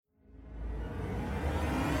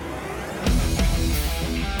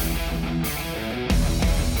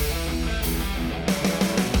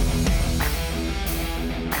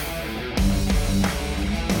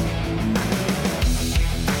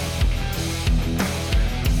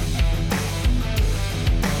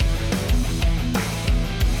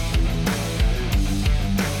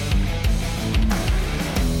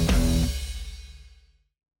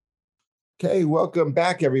Hey, welcome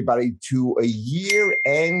back, everybody, to a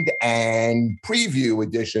year-end and preview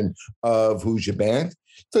edition of Who's Your Band.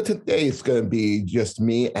 So today it's going to be just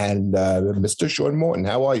me and Mr. Sean Morton.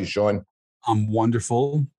 How are you, Sean? I'm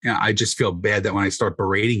wonderful. Yeah, I just feel bad that when I start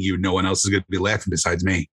berating you, no one else is going to be laughing besides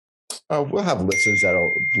me. We'll have listeners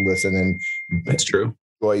that'll listen and That's true.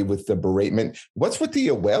 Enjoy with the beratement. What's with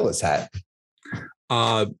the Whalers hat?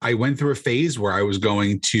 I went through a phase where I was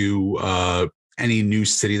going to any new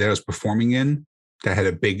city that I was performing in that had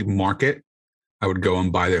a big market. I would go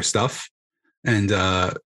and buy their stuff. And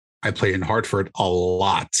I played in Hartford a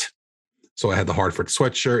lot. So I had the Hartford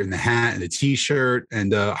sweatshirt and the hat and the T-shirt.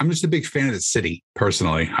 And I'm just a big fan of the city,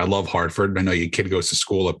 personally. I love Hartford. I know your kid goes to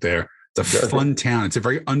school up there. It's a fun town. It's a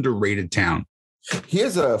very underrated town.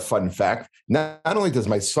 Here's a fun fact. Not only does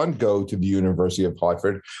my son go to the University of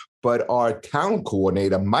Hartford, but our town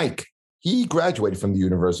coordinator, Mike, he graduated from the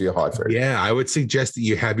University of Hartford. Yeah, I would suggest that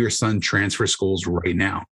you have your son transfer schools right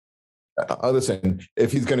now. Listen,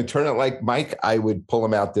 if he's going to turn it like Mike, I would pull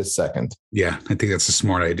him out this second. Yeah, I think that's a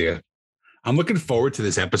smart idea. I'm looking forward to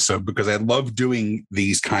this episode because I love doing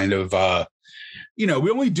these kind of, we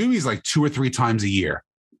only do these like 2 or 3 times a year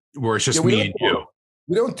where it's just me and you.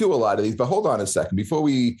 We don't do a lot of these, but hold on a second. Before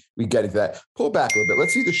we get into that, pull back a little bit.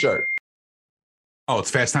 Let's see the shirt. Oh,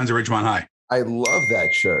 it's Fast Times at Ridgemont High. I love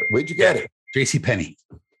that shirt. Where'd you get it? JCPenney.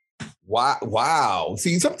 Wow.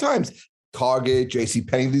 See, sometimes Target,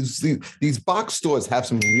 JCPenney, these box stores have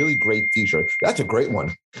some really great T-shirts. That's a great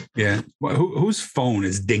one. Yeah. Well, whose phone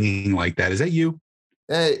is dinging like that? Is that you?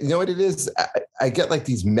 You know what it is? I get like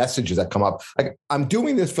these messages that come up. I'm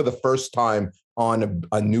doing this for the first time on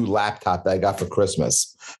a new laptop that I got for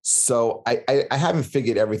Christmas. So I haven't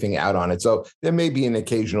figured everything out on it. So there may be an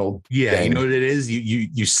occasional thing. You know what it is?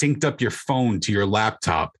 You synced up your phone to your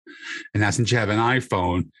laptop. And now since you have an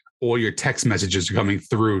iPhone, all your text messages are coming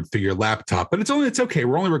through your laptop. But it's okay.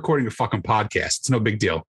 We're only recording a fucking podcast. It's no big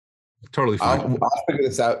deal. Totally fine. I'll figure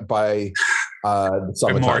this out by the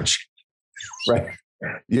summertime. March. Right.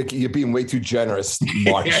 You're being way too generous,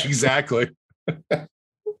 March. Yeah, exactly.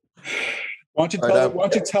 Why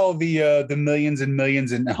don't you tell the millions and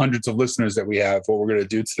millions and hundreds of listeners that we have what we're going to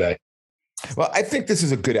do today? Well, I think this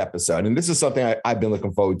is a good episode, and this is something I've been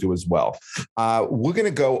looking forward to as well. We're going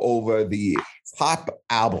to go over the top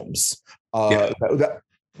albums.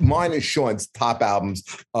 Mine is Sean's top albums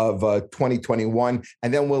of 2021,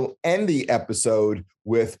 and then we'll end the episode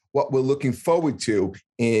with what we're looking forward to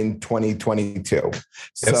in 2022. Yes.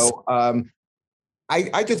 So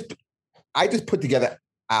I just put together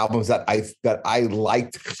albums that I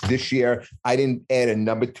liked this year. I didn't add a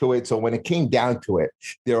number to it. So when it came down to it,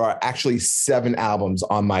 there are actually 7 albums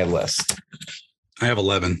on my list. I have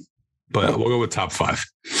 11, but we'll go with top 5.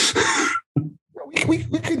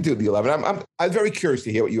 We can do the 11. I'm very curious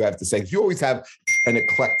to hear what you have to say. You always have an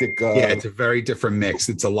eclectic. It's a very different mix.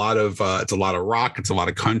 It's a lot of rock. It's a lot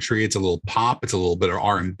of country. It's a little pop. It's a little bit of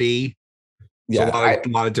R&B. Yeah, a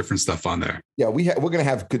lot of different stuff on there. Yeah, we're going to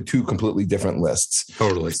have 2 completely different lists.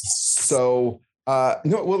 Totally. So,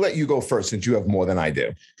 we'll let you go first since you have more than I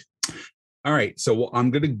do. All right. So I'm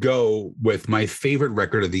going to go with my favorite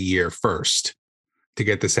record of the year first to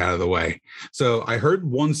get this out of the way. So I heard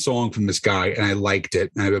one song from this guy and I liked it.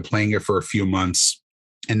 And I've been playing it for a few months.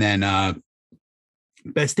 And then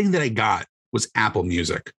best thing that I got was Apple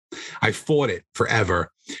Music. I fought it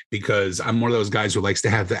forever because I'm one of those guys who likes to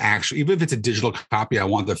have the actual, even if it's a digital copy, I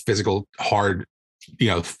want the physical hard,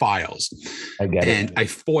 files. I get it. And I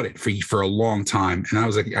fought it for a long time. And I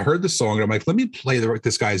was like, I heard the song and I'm like, let me play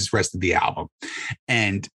this guy's rest of the album.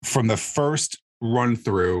 And from the first run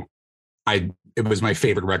through, it was my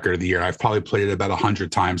favorite record of the year. I've probably played it about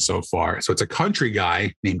 100 times so far. So it's a country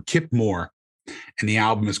guy named Kip Moore. And the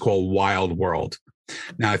album is called Wild World.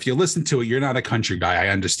 Now, if you listen to it, you're not a country guy. I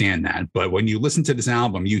understand that. But when you listen to this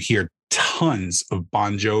album, you hear tons of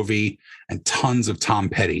Bon Jovi and tons of Tom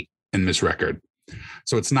Petty in this record.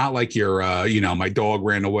 So it's not like you're, my dog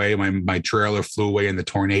ran away, my trailer flew away in the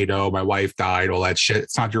tornado, my wife died, all that shit.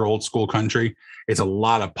 It's not your old school country. It's a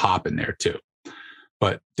lot of pop in there too.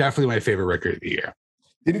 But definitely my favorite record of the year.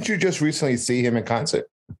 Didn't you just recently see him in concert?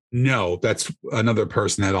 No, that's another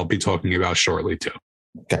person that I'll be talking about shortly too.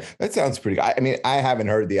 Okay, that sounds pretty good. I mean, I haven't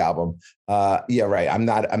heard the album. Yeah, right. I'm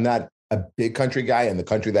not a big country guy, and the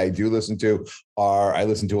country that I do listen to I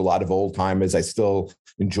listen to a lot of old timers. I still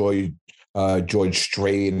enjoy George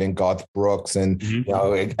Strait and Garth Brooks, and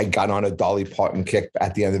I got on a Dolly Parton kick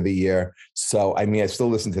at the end of the year. So I mean, I still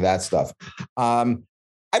listen to that stuff. I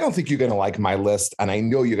don't think you're going to like my list, and I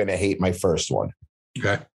know you're going to hate my first one.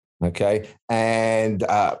 Okay. Okay. And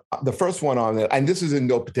the first one on it, and this is in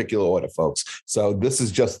no particular order, folks. So this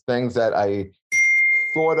is just things that I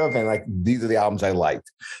thought of, and like these are the albums I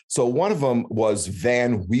liked. So one of them was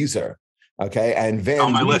Van Weezer. Okay. And Van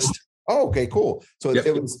On my Weezer, list. Oh, okay, cool. So Yep.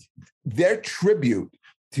 it was their tribute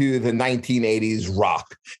to the 1980s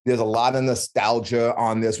rock. There's a lot of nostalgia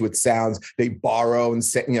on this with sounds. They borrow and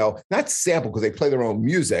not sample because they play their own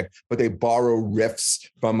music, but they borrow riffs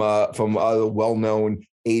from other well-known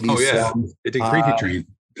 80s songs. It did Crazy Train.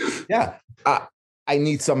 Yeah. I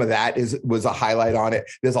Need Some of That was a highlight on it.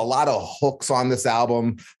 There's a lot of hooks on this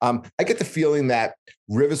album. I get the feeling that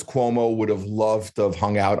Rivers Cuomo would have loved to have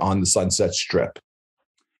hung out on the Sunset Strip.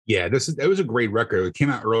 Yeah, it was a great record. It came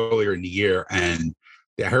out earlier in the year, and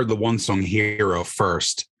I heard the one song Hero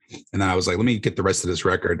first. And then I was like, let me get the rest of this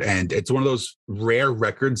record. And it's one of those rare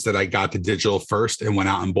records that I got the digital first and went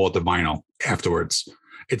out and bought the vinyl afterwards.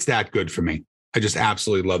 It's that good for me. I just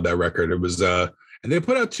absolutely love that record. It was and they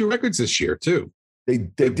put out 2 records this year too. They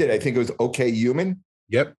did. I think it was Okay Human.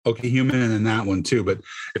 Yep. Okay Human, and then that one too. But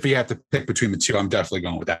if you have to pick between the 2, I'm definitely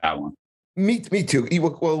going with that one. Me too.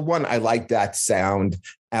 Well, one, I like that sound.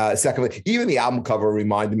 Secondly, even the album cover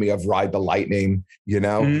reminded me of Ride the Lightning,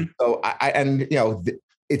 Mm-hmm. So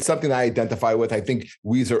it's something I identify with. I think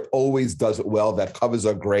Weezer always does it well. That covers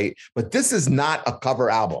are great, but this is not a cover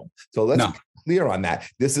album. So let's be clear on that.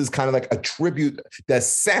 This is kind of like a tribute. The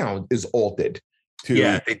sound is altered.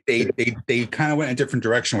 They kind of went a different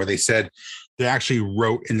direction where they said they actually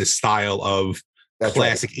wrote in the style of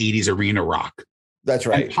classic 80s arena rock. That's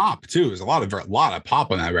right. And pop too. There's a lot of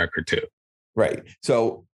pop on that record too. Right.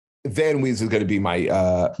 So Van Weezer is going to be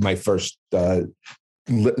my first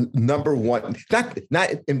number one.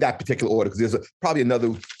 Not in that particular order, because there's probably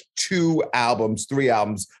another 3 albums,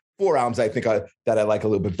 4 albums I think that I like a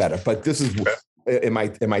little bit better. But this is in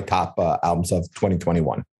my top albums of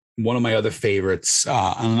 2021. One of my other favorites.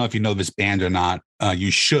 I don't know if you know this band or not.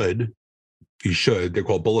 You should. They're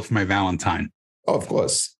called Bullet for My Valentine. Oh, of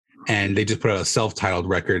course. And they just put out a self-titled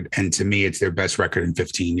record, and to me, it's their best record in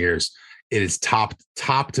 15 years. It is top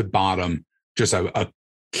to bottom, just a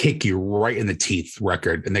kick you right in the teeth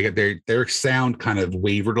record. And they get their sound kind of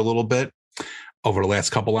wavered a little bit over the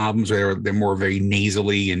last couple albums, where they're more very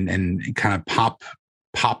nasally and kind of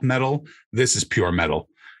pop metal. This is pure metal.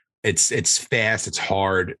 It's fast, it's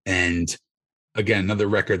hard, and again, another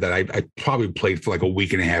record that I probably played for like a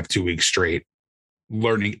week and a half, 2 weeks straight,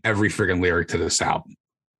 learning every friggin' lyric to this album.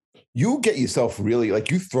 You get yourself really,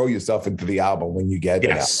 you throw yourself into the album when you get it.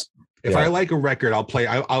 Yes. If I like a record,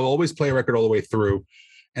 I'll always play a record all the way through.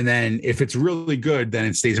 And then if it's really good, then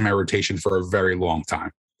it stays in my rotation for a very long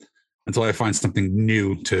time until I find something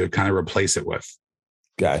new to kind of replace it with.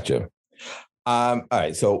 Gotcha. All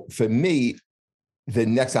right. So for me, the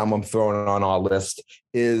next album I'm throwing on our list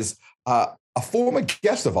is a former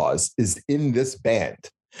guest of ours is in this band.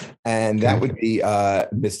 And that would be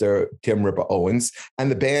Mr. Tim Ripper Owens. And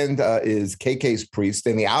the band is KK's Priest.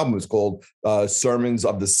 And the album is called Sermons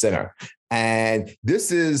of the Sinner. And this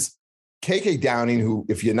is KK Downing, who,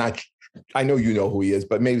 if you're not, I know you know who he is,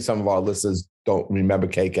 but maybe some of our listeners don't remember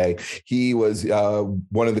KK. He was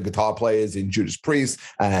one of the guitar players in Judas Priest,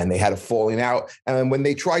 and they had a falling out. And when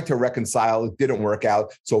they tried to reconcile, it didn't work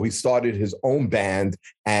out. So he started his own band,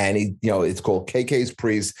 and it's called KK's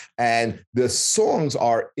Priest. And the songs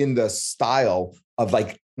are in the style of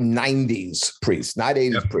 90s Priest, not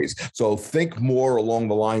 80s Priest. So think more along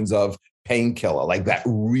the lines of Painkiller, like that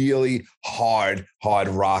really hard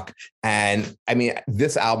rock. And I mean,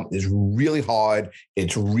 this album is really hard.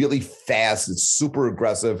 It's really fast. It's super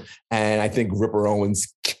aggressive. And I think Ripper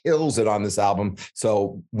Owens kills it on this album.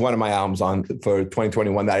 So one of my albums for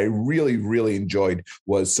 2021 that I really, really enjoyed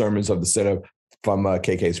was Sermons of the Sinner from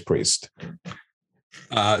KK's Priest.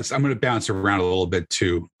 So I'm going to bounce around a little bit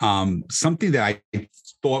too. Something that I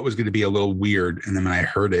thought was going to be a little weird. And then when I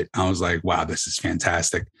heard it, I was like, wow, this is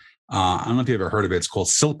fantastic. I don't know if you ever heard of it. It's called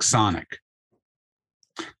Silk Sonic.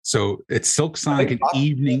 So it's Silk Sonic,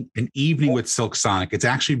 an evening with Silk Sonic. It's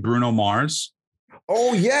actually Bruno Mars.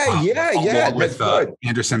 Oh yeah. With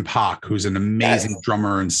Anderson .Paak, who's an amazing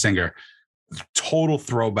drummer and singer. Total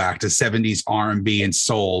throwback to 70s R&B and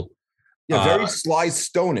soul. Yeah, very Sly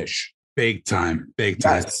Stone-ish. Big time.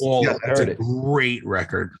 Yes, It's a great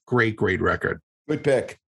record. Great record. Good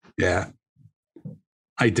pick. Yeah.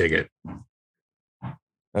 I dig it.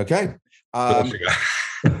 Okay. I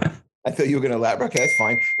thought you were going to elaborate. Okay, that's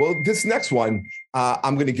fine. Well, this next one,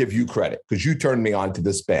 I'm going to give you credit because you turned me on to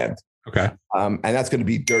this band. Okay. And that's going to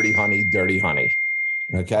be Dirty Honey, Dirty Honey.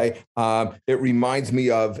 Okay. It reminds me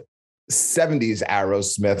of '70s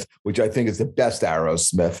Aerosmith, which I think is the best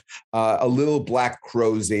Aerosmith. A little Black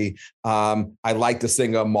Crowsy. I like the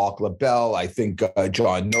singer Mark LaBelle. I think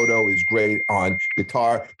John Noto is great on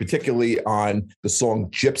guitar, particularly on the song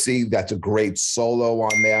Gypsy. That's a great solo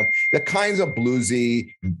on there. The kinds of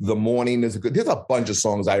bluesy. The Morning is a good. There's a bunch of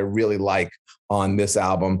songs I really like on this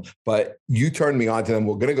album, but you turned me on to them.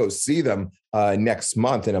 We're going to go see them next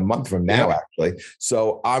month, in a month from now, actually.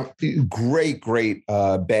 So great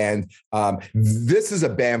band. This is a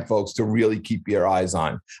band, folks, to really keep your eyes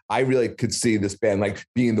on. I really could see this band like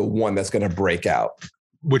being the one that's going to break out.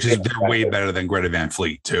 Which is they're way better than Greta Van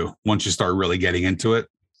Fleet, too, once you start really getting into it.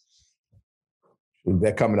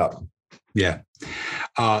 They're coming up. Yeah.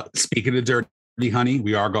 Speaking of Dirty Honey,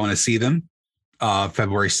 we are going to see them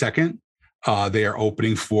February 2nd. They are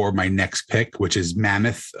opening for my next pick, which is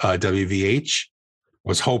Mammoth WVH.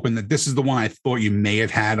 Was hoping that this is the one I thought you may have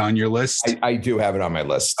had on your list. I do have it on my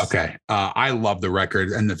list. Okay. I love the record.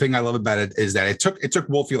 And the thing I love about it is that it took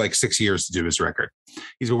Wolfie like 6 years to do this record.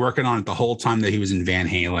 He's been working on it the whole time that he was in Van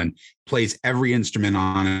Halen, plays every instrument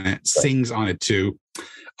on it, sings on it too.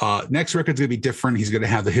 Next record's going to be different. He's going to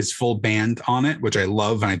have his full band on it, which I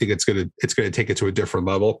love. And I think it's going to take it to a different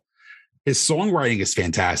level. His songwriting is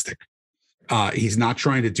fantastic. He's not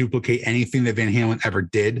trying to duplicate anything that Van Halen ever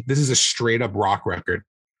did. This is a straight up rock record,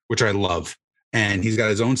 which I love. And he's got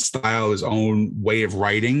his own style, his own way of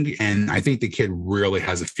writing. And I think the kid really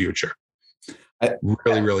has a future.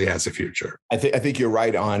 Really has a future. I think you're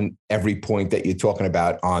right on every point that you're talking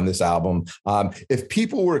about on this album. If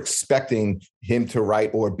people were expecting him to write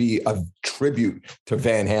or be a tribute to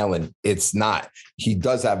Van Halen, it's not. He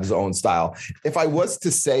does have his own style. If I was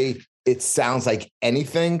to say it sounds like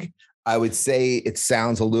anything, I would say it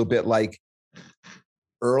sounds a little bit like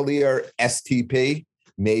earlier STP,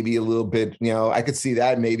 maybe a little bit, I could see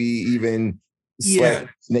that, maybe even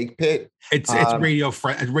Snake Pit. It's radio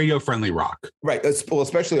friendly rock. Right. Well,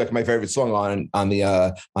 especially like my favorite song on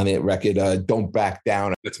the record, Don't Back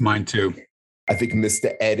Down. That's mine too. I think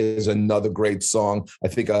Mr. Ed is another great song. I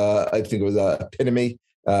think it was Epiphany.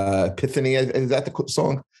 Is that the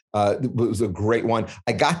song? It was a great one.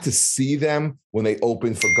 I got to see them when they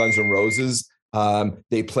opened for Guns N' Roses.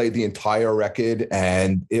 They played the entire record,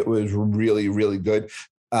 and it was really, really good.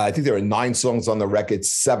 I think there are 9 songs on the record.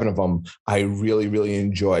 7 of them I really, really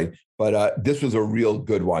enjoyed. But this was a real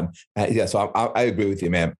good one. So I agree with you,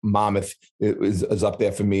 man. Mammoth is up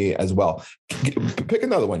there for me as well. Pick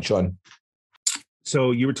another one, Sean.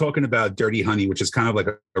 So you were talking about Dirty Honey, which is kind of like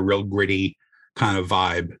a real gritty kind of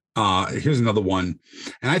vibe. Here's another one.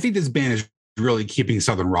 And I think this band is really keeping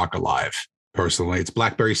Southern rock alive, personally. It's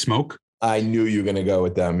Blackberry Smoke. I knew you were going to go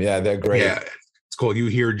with them. Yeah, they're great. Yeah, it's called You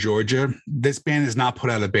Hear Georgia. This band has not put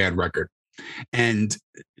out a bad record. And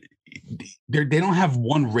they don't have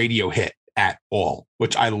one radio hit at all,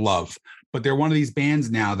 which I love. But they're one of these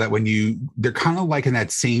bands now that they're kind of like in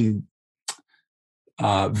that same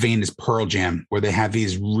vein as Pearl Jam, where they have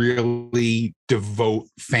these really devout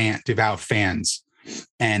fans,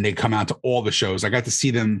 and they come out to all the shows. I got to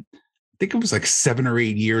see them, I think it was like 7 or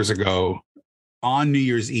 8 years ago on New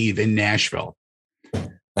Year's Eve in Nashville.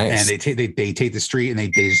 Nice. And they take the street and they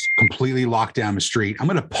just completely lock down the street. I'm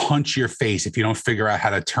going to punch your face if you don't figure out how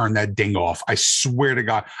to turn that ding off. I swear to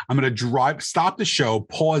God, I'm going to stop the show,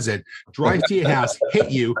 pause it, drive to your house,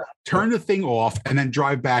 hit you, turn the thing off, and then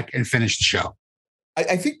drive back and finish the show.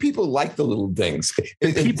 I think people like the little dings.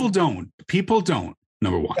 People don't.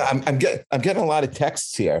 Number one, I'm getting a lot of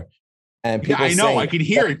texts here, and people. I know. Saying, I can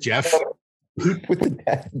hear it, Jeff. With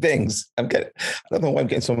the things, I don't know why I'm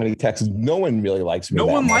getting so many texts. No one really likes me. No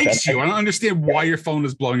one likes you. I don't understand why your phone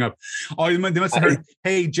is blowing up. Oh, they must have heard.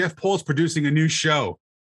 Hey, Jeff Paul's producing a new show.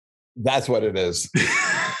 That's what it is.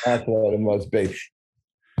 That's what it must be.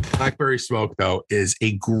 Blackberry Smoke, though, is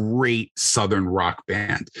a great Southern rock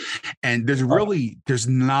band. And there's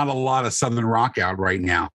not a lot of Southern rock out right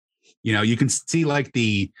now. You can see like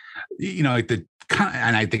the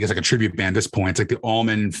and I think it's like a tribute band at this point. It's like the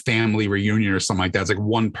Allman Family Reunion or something like that. It's like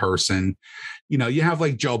one person. You have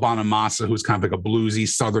like Joe Bonamassa, who's kind of like a bluesy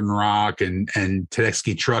Southern rock, and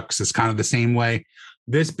Tedeschi Trucks is kind of the same way.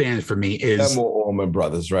 This band for me is more Allman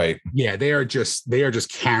Brothers, right? Yeah, they are just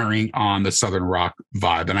carrying on the Southern rock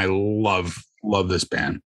vibe, and I love this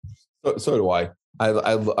band. So do I.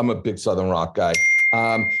 I'm a big Southern rock guy.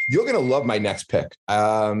 You're gonna love my next pick.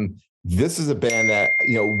 This is a band that,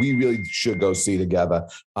 we really should go see together.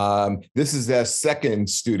 This is their second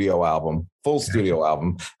studio album, full studio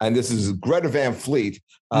album. And this is Greta Van Fleet,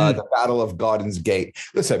 The Battle of Gardens Gate.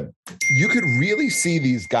 Listen, you could really see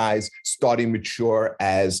these guys starting to mature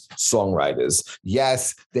as songwriters.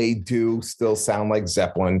 Yes, they do still sound like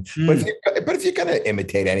Zeppelin, but if you're going to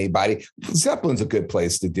imitate anybody, Zeppelin's a good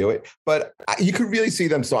place to do it. But you could really see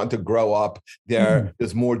them starting to grow up.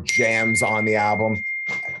 There's more jams on the album.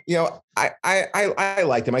 I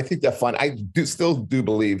like them. I think they're fun. I still do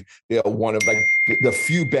believe they're one of the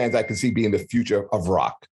few bands I can see being the future of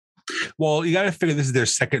rock. Well, you got to figure this is their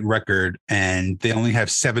second record, and they only have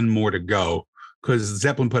 7 more to go because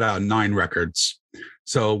Zeppelin put out 9 records.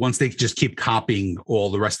 So once they just keep copying all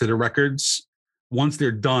the rest of the records, once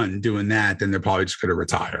they're done doing that, then they're probably just going to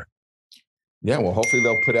retire. Yeah, well, hopefully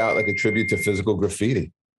they'll put out a tribute to Physical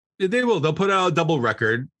Graffiti. They will. They'll put out a double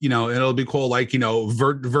record, it'll be called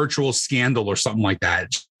Virtual Scandal or something like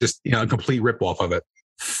that. Just, a complete ripoff of it.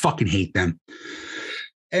 Fucking hate them.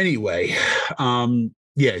 Anyway,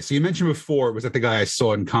 yeah. So you mentioned before, it was that the guy I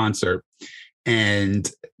saw in concert, and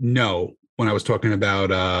no, when I was talking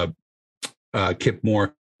about Kip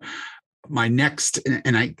Moore, my next,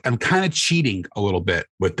 and I'm kind of cheating a little bit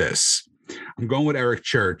with this. I'm going with Eric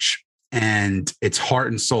Church, and it's Heart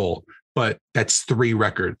and Soul. But that's 3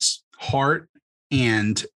 records, Heart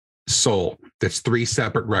and Soul. That's 3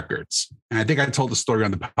 separate records. And I think I told the story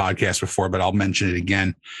on the podcast before, but I'll mention it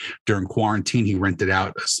again. During quarantine, he rented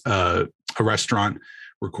out a restaurant,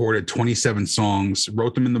 recorded 27 songs,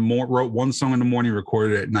 wrote one song in the morning,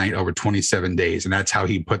 recorded it at night over 27 days. And that's how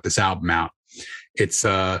he put this album out. It's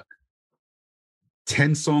 10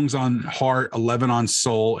 songs on Heart, 11 on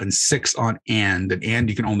Soul, and 6 on And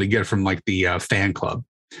you can only get from the fan club.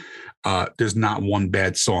 There's not one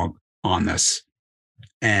bad song on this,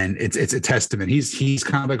 and it's a testament. He's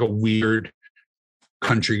kind of like a weird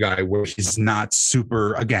country guy where he's not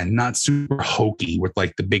super hokey with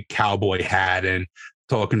the big cowboy hat and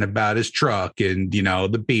talking about his truck and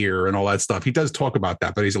the beer and all that stuff. He does talk about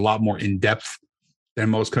that, but he's a lot more in depth than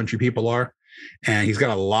most country people are, and he's got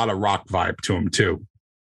a lot of rock vibe to him too.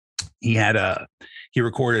 He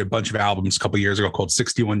recorded a bunch of albums a couple of years ago called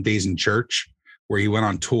 61 Days in Church, where he went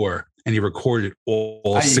on tour and he recorded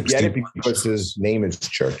all 61 because his name is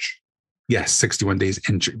Church. Yes, 61 Days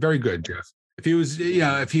in Church. Very good, Jeff. If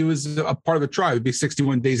he was a part of a tribe, it'd be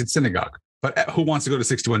 61 Days at Synagogue. But who wants to go to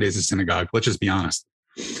 61 Days at Synagogue? Let's just be honest.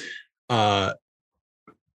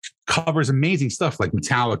 Covers amazing stuff like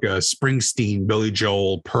Metallica, Springsteen, Billy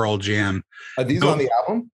Joel, Pearl Jam. Are these on the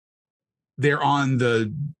album? They're on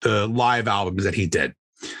the live albums that he did.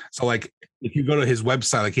 So if you go to his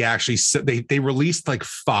website, he actually said they released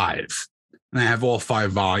 5, and I have all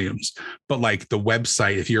 5 volumes. But the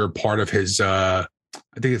website, if you're a part of his, I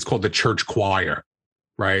think it's called the Church Choir,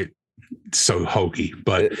 right? So hokey,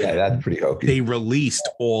 but yeah, that's pretty hokey. They released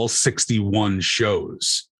all 61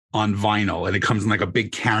 shows on vinyl, and it comes in a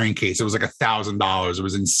big carrying case. It was $1,000. It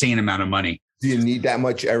was an insane amount of money. Do you need that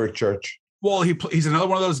much, Eric Church? Well, he's another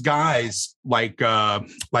one of those guys like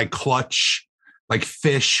Clutch, like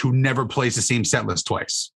Fish, who never plays the same set list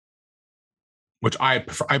twice, which I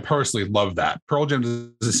personally love that. Pearl Jam is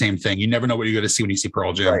the same thing. You never know what you're going to see when you see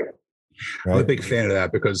Pearl Jam. Right. I'm a big fan of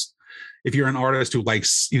that because if you're an artist who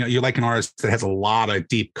likes, you're like an artist that has a lot of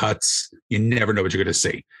deep cuts, you never know what you're going to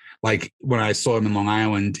see. Like when I saw him in Long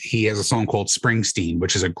Island, he has a song called Springsteen,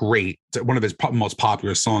 which is one of his most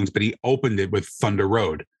popular songs, but he opened it with Thunder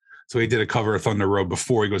Road. So he did a cover of Thunder Road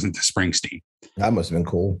before he goes into Springsteen. That must have been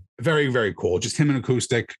cool. Very, very cool. Just him and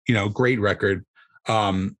acoustic, great record.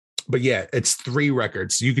 But yeah, it's 3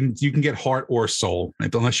 records. You can get Heart or Soul,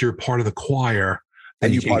 unless you're part of the choir.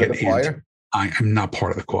 And you part of the choir? I am not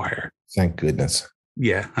part of the choir. Thank goodness.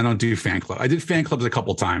 Yeah, I don't do fan club. I did fan clubs a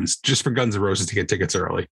couple times just for Guns N' Roses to get tickets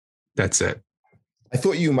early. That's it. I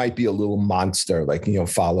thought you might be a little monster,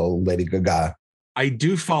 follow Lady Gaga. I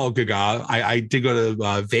do follow Gaga. I did go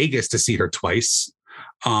to Vegas to see her twice.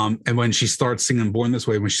 And when she starts singing Born This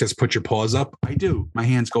Way, when she says, put your paws up, I do. My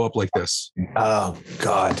hands go up like this. Oh,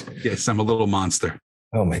 God. Yes, I'm a little monster.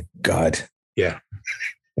 Oh, my God. Yeah.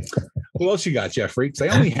 What else you got, Jeffrey? Because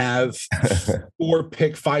I only have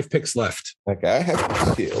 5 picks left. Okay, I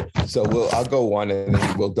have 2. So I'll go one and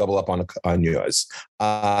then we'll double up on yours.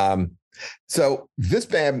 So this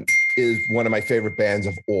band is one of my favorite bands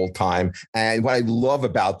of all time. And what I love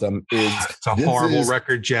about them is it's a horrible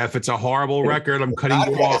record, Jeff. It's a horrible record. I'm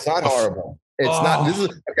cutting you off. It's not horrible. It's not. This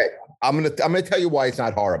is okay. I'm gonna tell you why it's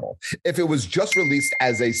not horrible. If it was just released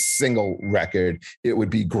as a single record, it would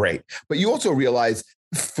be great. But you also realize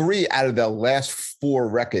 3 out of the last 4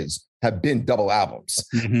 records have been double albums.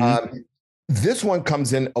 Mhm. This one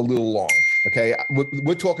comes in a little long. Okay,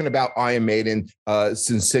 we're talking about Iron Maiden,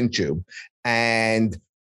 Sinsinchu, and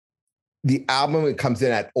the album, it comes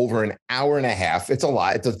in at over an hour and a half. It's a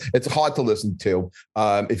lot. It's hard to listen to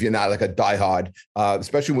if you're not like a diehard,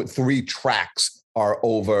 especially with 3 tracks are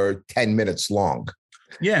over 10 minutes long.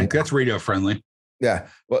 Yeah, that's radio friendly. Yeah.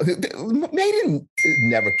 Well, Maiden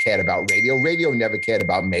never cared about radio. Radio never cared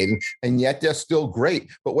about Maiden, and yet they're still great.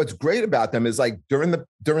 But what's great about them is like during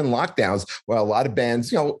lockdowns, where a lot of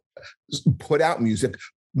bands, put out music,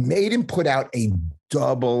 Maiden put out a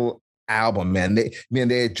double album, man.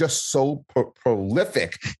 They're just so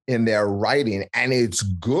prolific in their writing, and it's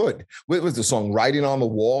good. What was the song "Writing on the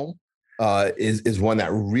Wall"? Is one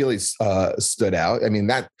that really stood out. I mean,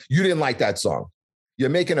 that you didn't like that song. You're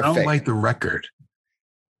making a I don't fake. like the record.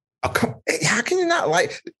 How can you not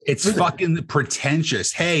like? It's fucking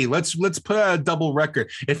pretentious. Hey, let's put out a double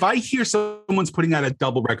record. If I hear someone's putting out a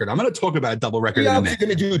double record, I'm going to talk about a double record. What are you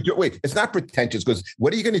going to do? Wait, it's not pretentious, because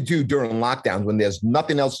what are you going to do during lockdowns when there's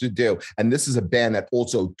nothing else to do? And this is a band that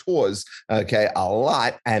also tours, a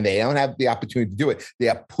lot, and they don't have the opportunity to do it. They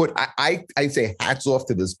have I say hats off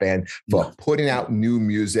to this band for putting out new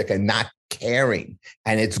music and not caring.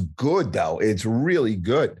 And it's good, though. It's really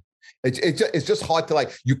good. It's just hard to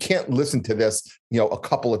like. You can't listen to this, a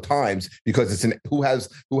couple of times, because it's who has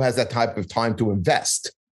that type of time to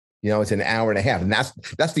invest. It's an hour and a half, and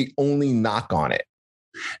that's the only knock on it.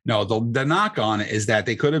 No, the knock on it is that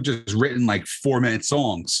they could have just written like 4-minute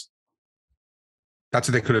songs. That's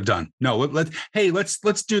what they could have done. No,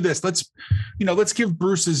 let's do this. Let's give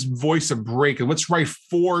Bruce's voice a break, and let's write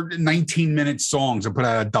 4 19-minute songs and put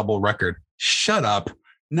out a double record. Shut up.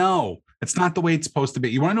 No. It's not the way it's supposed to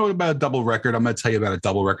be. You want to know about a double record? I'm going to tell you about a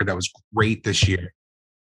double record that was great this year.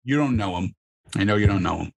 You don't know him. I know you don't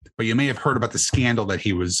know him, but you may have heard about the scandal that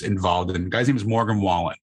he was involved in. The guy's name is Morgan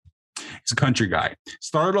Wallen. He's a country guy.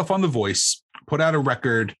 Started off on The Voice, put out a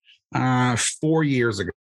record 4 years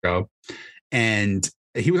ago, and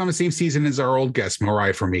he was on the same season as our old guest,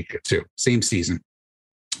 Mariah Formica, too. Same season.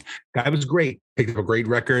 Guy was great. Picked up a great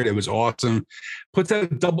record. It was awesome. Puts out a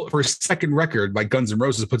double for a second record, like Guns N'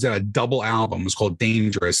 Roses, puts out a double album. It's called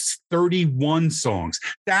Dangerous. 31 songs.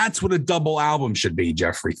 That's what a double album should be,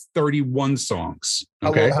 Jeffrey. 31 songs.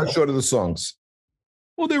 Okay. How short are the songs?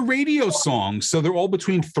 Well, they're radio songs, so they're all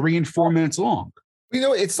between 3 and 4 minutes long.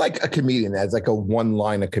 It's like a comedian that's like a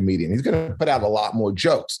one-liner comedian. He's going to put out a lot more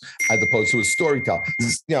jokes as opposed to a storyteller.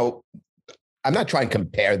 I'm not trying to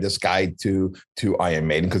compare this guy to Iron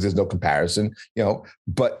Maiden, because there's no comparison,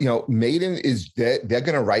 but Maiden they're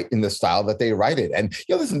going to write in the style that they write it. And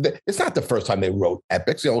listen, it's not the first time they wrote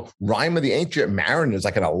epics. Rime of the Ancient Mariner is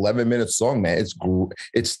like an 11-minute song, man.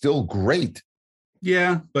 It's still great.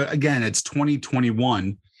 Yeah, but again, it's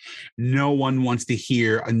 2021. No one wants to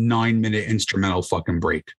hear a 9-minute instrumental fucking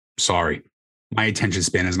break. Sorry, my attention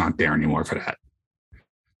span is not there anymore for that.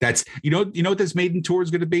 That's, what this Maiden tour is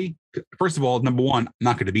going to be? First of all, number one, I'm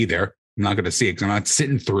not going to be there. I'm not going to see it because I'm not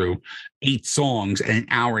sitting through 8 songs and an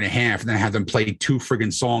hour and a half and then have them play 2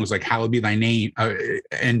 friggin' songs like Hallowed Be Thy Name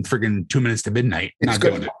and friggin' 2 Minutes to Midnight.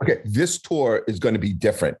 Okay, this tour is going to be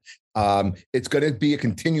different. It's going to be a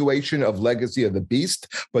continuation of Legacy of the Beast,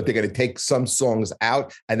 but they're going to take some songs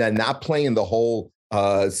out and then not playing the whole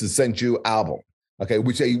Sinsinchu album. Okay,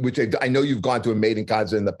 which I know you've gone to a Maiden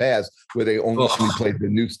concert in the past where they only played the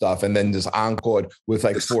new stuff and then just encored with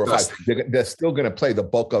like 4 or 5. They're still going to play the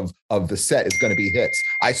bulk of the set. It's going to be hits.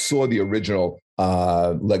 I saw the original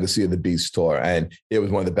Legacy of the Beast tour, and it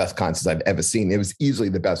was one of the best concerts I've ever seen. It was easily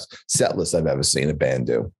the best set list I've ever seen a band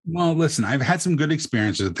do. Well, listen, I've had some good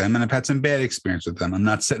experiences with them, and I've had some bad experiences with them. I'm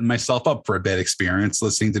not setting myself up for a bad experience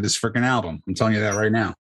listening to this freaking album. I'm telling you that right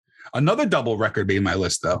now. Another double record made my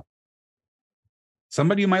list, though.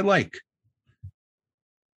 Somebody you might like.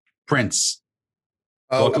 Prince.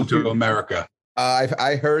 Welcome to America.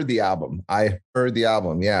 I heard the album.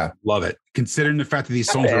 Yeah. Love it. Considering the fact that these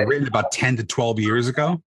songs were written about 10 to 12 years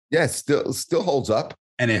ago. Yeah, still holds up.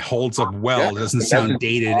 And it holds up well. Yeah. It doesn't sound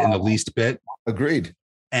dated in the least bit. Agreed.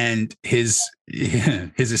 And his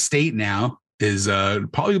estate now is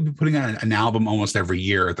probably putting out an album almost every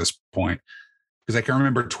year at this point. Because I can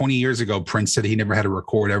remember 20 years ago, Prince said he never had to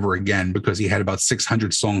record ever again because he had about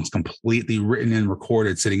 600 songs completely written and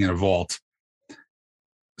recorded sitting in a vault.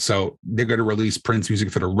 So they're going to release Prince music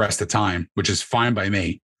for the rest of the time, which is fine by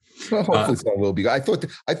me. Well, hopefully so will be. I thought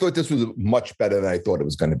this was much better than I thought it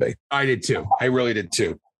was going to be. I did too. I really did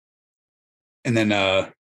too. And then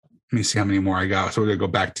let me see how many more I got. So we're going to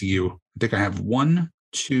go back to you. I think I have 1,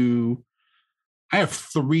 2. I have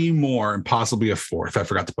 3 more and possibly a 4th I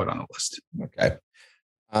forgot to put on the list. Okay.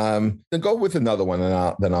 Then go with another one, and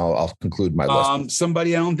I'll conclude my list.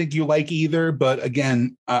 Somebody I don't think you like either, but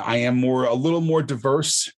again, I am a little more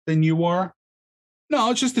diverse than you are. No,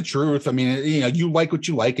 it's just the truth. I mean, you like what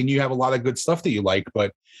you like, and you have a lot of good stuff that you like,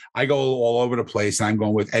 but I go all over the place, and I'm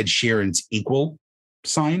going with Ed Sheeran's Equal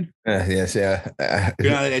Sign. Yes, yeah.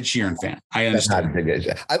 You're not an Ed Sheeran fan. I understand.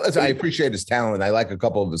 I appreciate his talent. I like a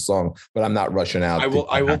couple of his songs, but I'm not rushing out.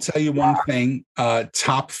 I will tell you one thing.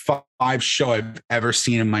 Top 5 show I've ever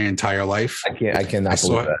seen in my entire life. I cannot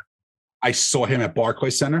believe that. I saw him at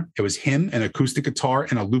Barclays Center. It was him, an acoustic guitar,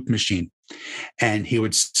 and a loop machine, and he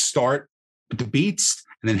would start the beats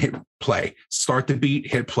and then hit play, start the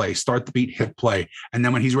beat, hit play, start the beat, hit play. And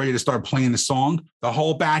then when he's ready to start playing the song, the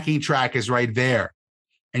whole backing track is right there.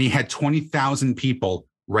 And he had 20,000 people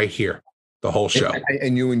right here, the whole show.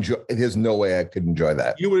 And you enjoy, there's no way I could enjoy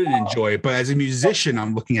that. You wouldn't enjoy it. But as a musician,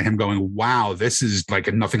 I'm looking at him going, wow, this is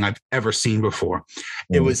like nothing I've ever seen before.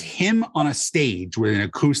 It was him on a stage with an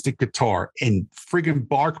acoustic guitar in friggin'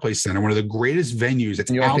 Barclays Center, one of the greatest venues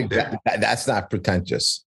that's out there. That's not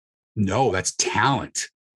pretentious. No, that's talent.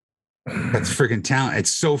 That's freaking talent. It's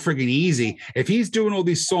so freaking easy. If he's doing all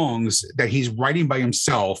these songs that he's writing by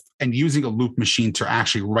himself and using a loop machine to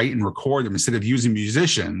actually write and record them instead of using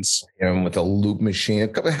musicians. With a loop machine,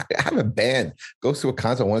 have a band, go to a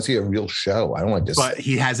concert. I want to see a real show. I don't want to But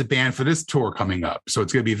he has a band for this tour coming up, so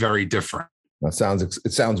it's going to be very different. It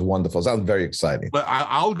sounds wonderful. It sounds very exciting. But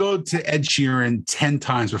I'll go to Ed Sheeran 10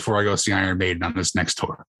 times before I go see Iron Maiden on this next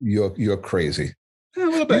tour. You're crazy. A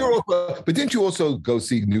little bit. But didn't you also go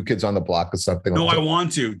see New Kids on the Block or something? No, I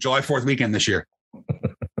want to. July 4th weekend this year.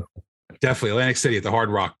 Definitely. Atlantic City at the Hard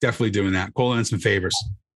Rock. Definitely doing that. Calling in some favors.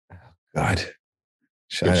 God.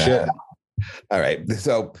 Shit. All right.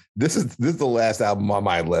 So this is the last album on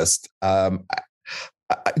my list. I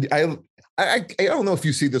don't know if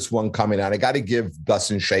you see this one coming out. I got to give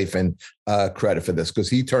Dustin Chafin credit for this because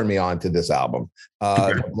he turned me on to this album.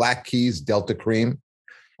 Black Keys, Delta Cream.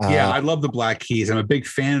 I love the Black Keys. I'm a big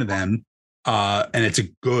fan of them, and it's a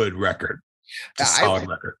good record. It's a solid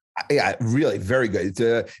record. Yeah, really, very good.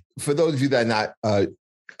 For those of you that are not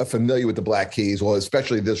familiar with the Black Keys, well,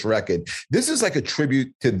 especially this record, this is like a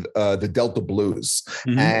tribute to the Delta Blues.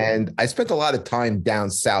 Mm-hmm. And I spent a lot of time down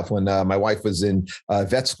south when my wife was in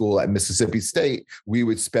vet school at Mississippi State. We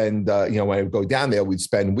would spend, when I would go down there, we'd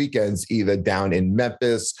spend weekends either down in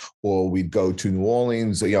Memphis or we'd go to New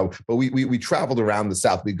Orleans, but we traveled around the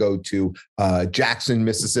South. We go to Jackson,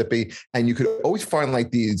 Mississippi, and you could always find like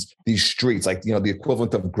these streets, like, the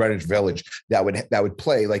equivalent of Greenwich Village that would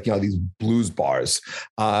play like, these blues bars.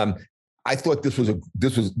 I thought this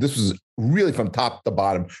was really from top to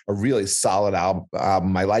bottom a really solid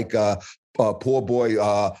album. I like Poor Boy,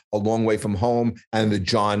 A Long Way From Home, and the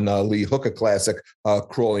John Lee Hooker classic,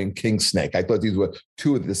 Crawling King Snake. I thought these were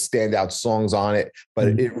two of the standout songs on it,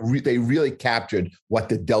 but they really captured what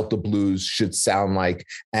the Delta Blues should sound like.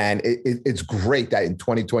 And it's great that in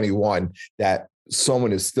 2021 that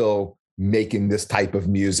someone is still making this type of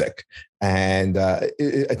music. And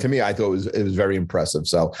to me, I thought it was very impressive.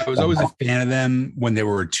 So I was always a fan of them when they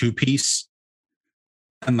were a 2-piece.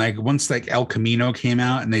 And like once like El Camino came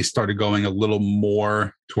out and they started going a little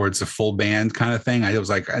more towards the full band kind of thing, I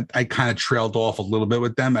was like, I kind of trailed off a little bit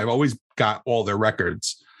with them. I've always got all their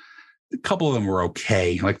records. A couple of them were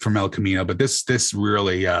okay, like from El Camino, but this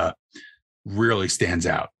really, really stands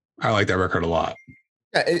out. I like that record a lot.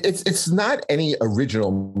 Yeah, it's not any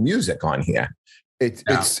original music on here. It's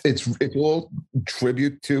all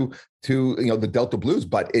tribute to the Delta Blues,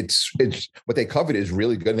 but it's what they covered is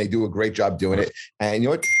really good, and they do a great job doing it. And you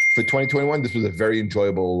know what? For 2021, this was a very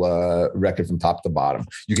enjoyable record from top to bottom.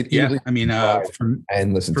 You can easily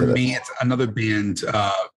and listen to this. For me, it's another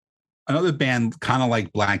band kind of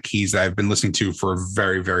like Black Keys that I've been listening to for a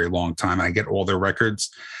very, very long time. I get all their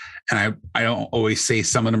records. And I don't always say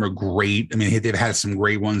some of them are great. I mean, they've had some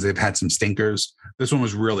great ones. They've had some stinkers. This one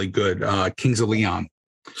was really good. Kings of Leon.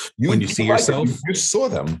 When You See Yourself. You saw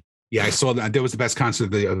them. Yeah, I saw that. That was the best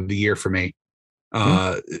concert of the year for me.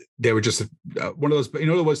 They were just one of those. You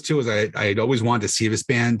know what it was too? Is I had always wanted to see this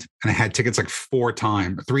band, and I had tickets like 3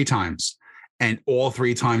 times, and all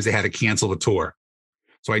 3 times they had to cancel the tour,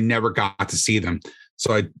 so I never got to see them.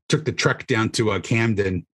 So I took the trek down to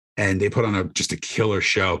Camden, and they put on just a killer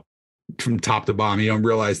show. From top to bottom. You don't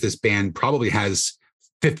realize this band probably has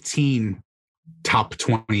 15 top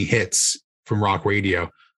 20 hits from rock radio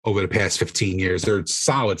over the past 15 years. They're a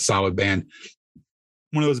solid band.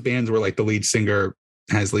 One of those bands where like the lead singer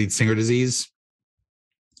has lead singer disease,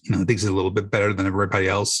 thinks he's a little bit better than everybody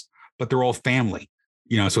else, but they're all family,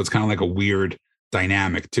 so it's kind of like a weird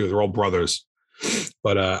dynamic too. They're all brothers,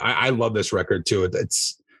 but I love this record too.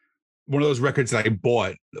 It's one of those records that I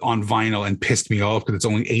bought on vinyl and pissed me off because it's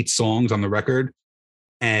only 8 songs on the record,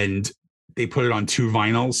 and they put it on 2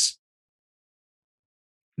 vinyls.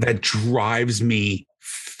 That drives me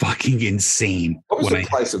fucking insane. What was the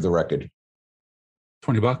price of the record?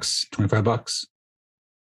 $20, $25.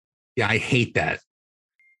 Yeah, I hate that.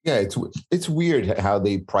 Yeah, it's weird how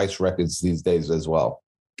they price records these days as well.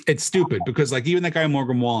 It's stupid because like even that guy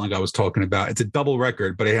Morgan Wallen I was talking about, it's a double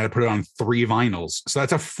record, but I had to put it on 3 vinyls. So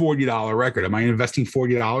that's a $40 record. Am I investing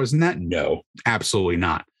 $40 in that? No, absolutely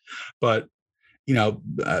not. But, you know,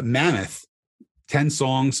 Mammoth, 10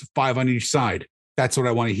 songs, 5 on each side. That's what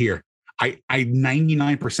I want to hear. I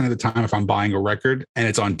 99% of the time, if I'm buying a record and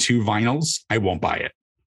it's on 2 vinyls, I won't buy it.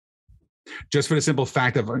 Just for the simple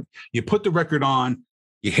fact of you put the record on,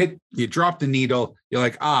 you drop the needle, you're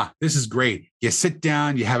like, this is great. You sit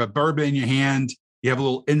down, you have a bourbon in your hand, you have a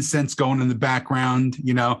little incense going in the background,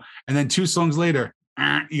 you know, and then 2 songs later,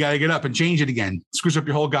 you got to get up and change it again. Screws up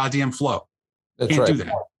your whole goddamn flow. Can't do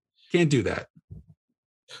that. Can't do that.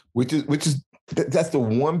 That's the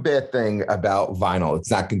one bad thing about vinyl. It's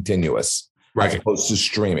not continuous, right? As opposed to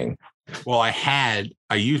streaming. Well,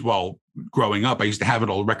 growing up, I used to have an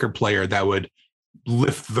old record player that would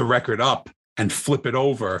lift the record up and flip it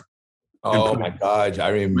over. Oh my God. I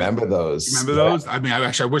remember those. Remember those? I mean,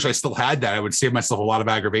 I wish I still had that. I would save myself a lot of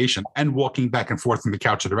aggravation and walking back and forth from the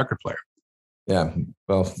couch to the record player. Yeah.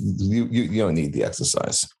 Well, you don't need the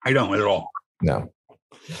exercise. I don't at all. No.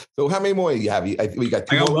 So how many more you have? We got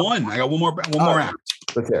 2 I got more? one. I got one more act.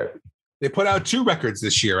 Let's hear it. They put out 2 records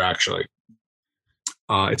this year, actually.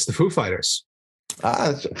 It's the Foo Fighters.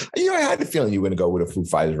 I had the feeling you were going to go with a Foo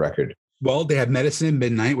Fighters record. Well, they have Medicine at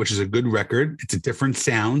Midnight, which is a good record. It's a different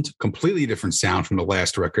sound, completely different sound from the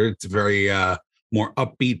last record. It's a very more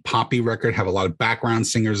upbeat, poppy record, have a lot of background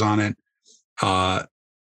singers on it.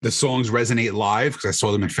 The songs resonate live because I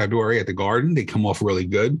saw them in February at the Garden. They come off really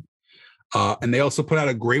good. And they also put out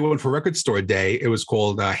a great one for Record Store Day. It was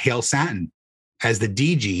called Hail Satin as the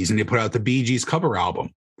Dee Gees, and they put out the Bee Gees cover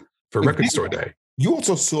album for Record Store Day. You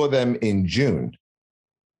also saw them in June.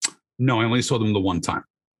 No, I only saw them the one time.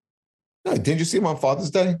 No, didn't you see them on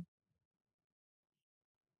Father's Day?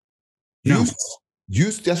 No.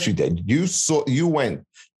 Yes, you did. You went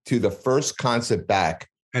to the first concert back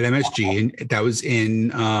at MSG, and that was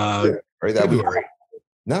in February.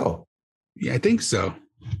 No. Yeah, I think so.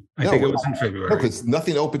 I think it was in February. No, because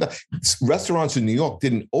nothing opened up. Restaurants in New York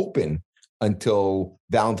didn't open until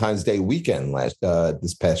Valentine's Day weekend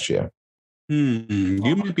this past year.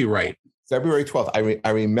 You might be right. February 12th. I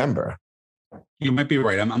remember. You might be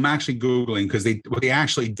right. I'm actually Googling because what they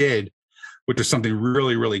actually did, which was something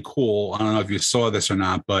really, really cool. I don't know if you saw this or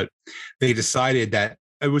not, but they decided that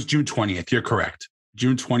it was June 20th. You're correct.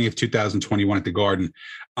 June 20th, 2021 at the Garden.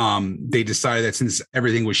 They decided that since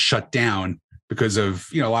everything was shut down because of,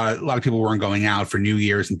 a lot of people weren't going out for New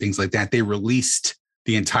Year's and things like that, they released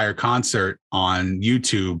the entire concert on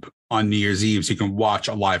YouTube on New Year's Eve. So you can watch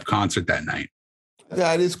a live concert that night.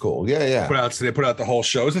 That is cool. Yeah. They put out the whole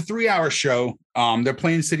show. It's a 3-hour show. They're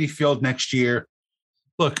playing Citi Field next year.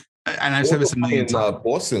 Look, and I've said this a million times.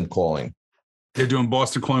 Boston Calling. They're doing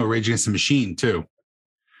Boston Calling with Rage Against the Machine too.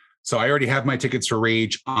 So I already have my tickets for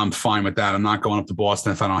Rage. I'm fine with that. I'm not going up to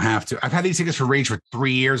Boston if I don't have to. I've had these tickets for Rage for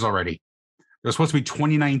 3 years already. It was supposed to be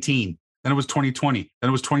 2019. Then it was 2020. Then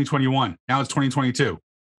it was 2021. Now it's 2022.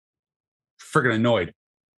 Freaking annoyed.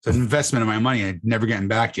 It's an investment of my money. I'm never getting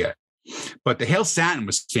back yet. But the Hail Satin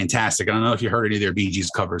was fantastic. I don't know if you heard any of their Bee Gees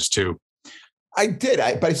covers too. I did,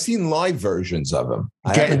 but I've seen live versions of them.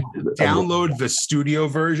 Download the studio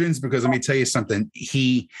versions because let me tell you something.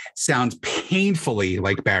 He sounds painfully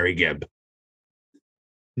like Barry Gibb.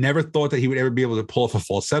 Never thought that he would ever be able to pull off a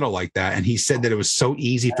falsetto like that. And he said that it was so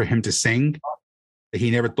easy for him to sing that he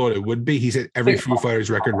never thought it would be. He said every Foo Fighters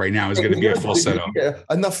record right now is going to be a falsetto. Yeah,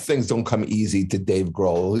 enough things don't come easy to Dave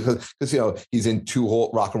Grohl because he's in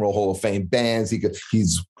 2 Rock and Roll Hall of Fame bands.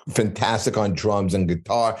 He's fantastic on drums and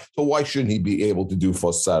guitar. So why shouldn't he be able to do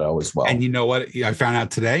falsetto as well? And you know what I found out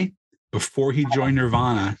today? Before he joined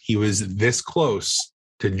Nirvana, he was this close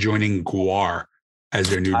to joining Gwar as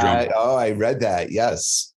their new drummer. I read that.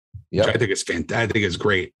 Yes. Yep. I think it's fantastic. I think it's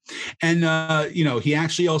great. And, he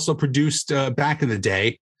actually also produced back in the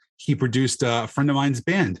day, he produced a friend of mine's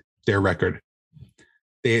band, their record.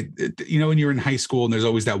 When you're in high school and there's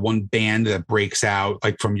always that one band that breaks out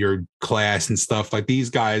like from your class and stuff, like these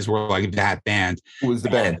guys were like that band. Who was the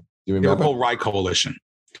band? You remember? They were called Rye Coalition.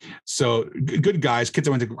 So good guys, kids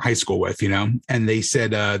I went to high school with, and they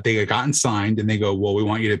said they had gotten signed and they go, well, we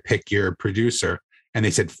want you to pick your producer. And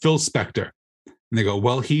they said, Phil Spector. And they go,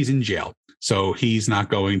 well, he's in jail, so he's not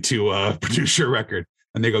going to produce your record.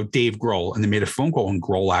 And they go, Dave Grohl. And they made a phone call, and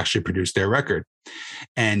Grohl actually produced their record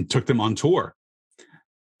and took them on tour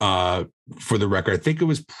for the record. I think it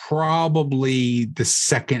was probably the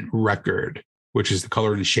second record, which is The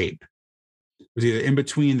Color and the Shape. It was either in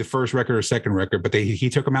between the first record or second record, but he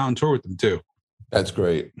took them out on tour with them too. That's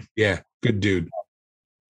great. Yeah, good dude.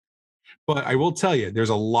 But I will tell you, there's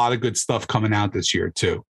a lot of good stuff coming out this year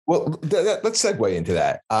too. Well, let's segue into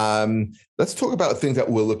that. Let's talk about things that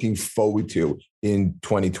we're looking forward to in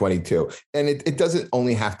 2022. And it doesn't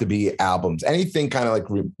only have to be albums, anything kind of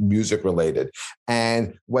like music related.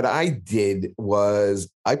 And what I did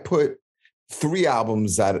was I put 3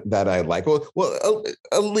 albums that I like, well,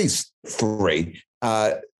 at least 3,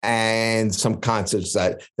 and some concerts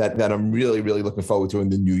that I'm really, really looking forward to in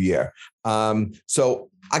the new year. So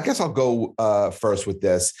I guess I'll go first with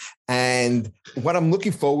this. And what I'm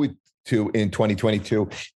looking forward to in 2022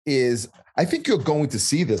 is I think you're going to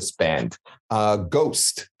see this band,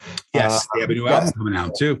 Ghost. Yes, they have a new album coming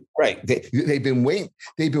out too. Right. They've been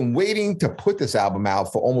waiting to put this album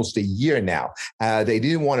out for almost a year now. They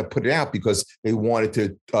didn't want to put it out because they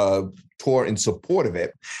wanted to tour in support of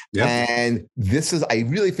it. Yep. And this is, I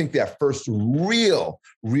really think, their first real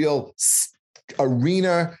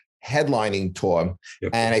arena headlining tour.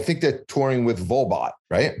 Yep. And I think they're touring with Volbeat,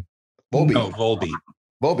 right? Volbeat. No, Volbeat.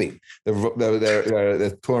 Volbeat.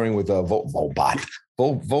 They're touring with Volbeat.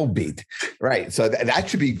 Volbeat. Right. So that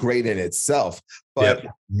should be great in itself. But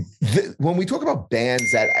when we talk about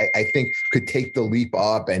bands that I think could take the leap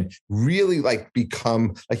up and really like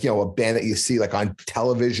become like, a band that you see like on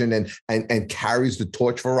television and carries the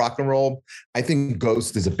torch for rock and roll, I think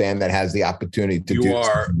Ghost is a band that has the opportunity to do. You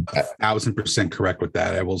are 1,000% correct with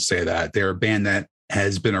that. I will say that they're a band that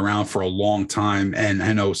has been around for a long time. And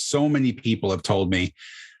I know so many people have told me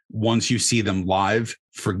once you see them live,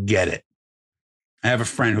 forget it. I have a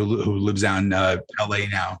friend who lives out in LA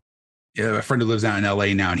now. Yeah, a friend who lives out in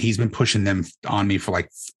LA now, and he's been pushing them on me for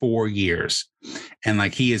like 4 years. And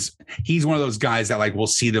like he's one of those guys that like will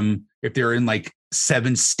see them if they're in like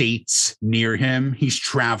 7 states near him. He's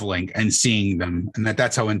traveling and seeing them, and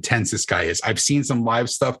that's how intense this guy is. I've seen some live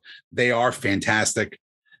stuff; they are fantastic,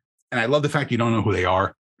 and I love the fact you don't know who they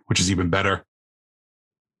are, which is even better.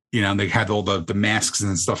 They had all the masks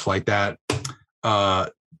and stuff like that.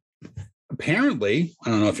 Apparently, I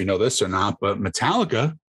don't know if you know this or not, but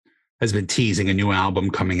Metallica has been teasing a new album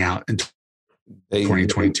coming out in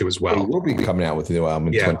 2022 as well. They will be coming out with a new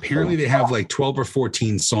album. Yeah, apparently they have like 12 or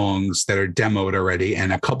 14 songs that are demoed already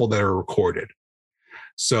and a couple that are recorded.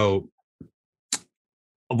 So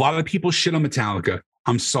a lot of people shit on Metallica.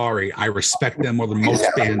 I'm sorry. I respect them more than most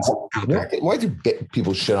bands out there. Why do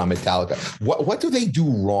people shit on Metallica? What do they do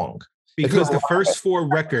wrong? Because the first 4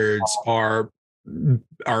 records are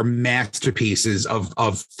masterpieces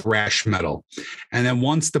of thrash metal. And then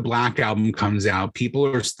once the Black Album comes out,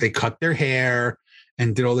 they cut their hair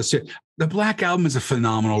and did all this shit. The Black Album is a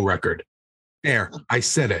phenomenal record. There, I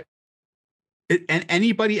said it. And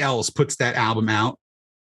anybody else puts that album out,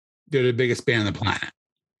 they're the biggest band on the planet.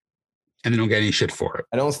 And they don't get any shit for it.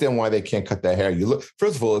 I don't understand why they can't cut their hair. You look,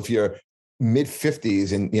 first of all, if you're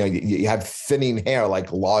mid-50s and you have thinning hair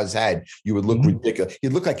like Lars had, you would look ridiculous.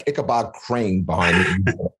 You'd look like Ichabod Crane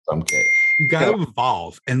behind some kid. You got to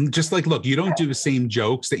evolve. And just like, look, you don't do the same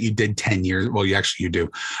jokes that you did 10 years. Well, you do,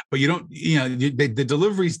 but you don't, the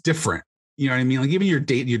delivery's different. You know what I mean? Like even your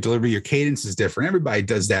delivery, your cadence is different. Everybody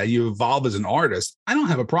does that. You evolve as an artist. I don't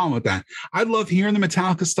have a problem with that. I love hearing the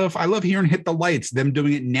Metallica stuff. I love hearing Hit the Lights, them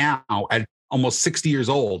doing it now at almost 60 years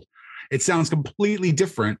old. It sounds completely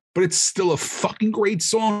different, but it's still a fucking great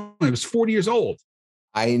song. It was 40 years old.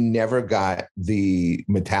 I never got the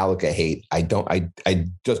Metallica hate. I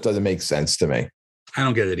just doesn't make sense to me. I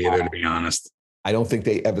don't get it either, to be honest. I don't think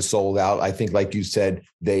they ever sold out. I think, like you said,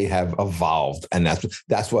 they have evolved, and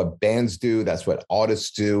that's what bands do. That's what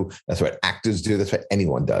artists do. That's what actors do. That's what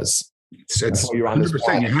anyone does. It's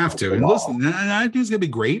 100%. You have to. And listen, not everything's gonna be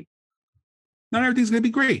great. Not everything's gonna be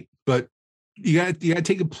great, but you got to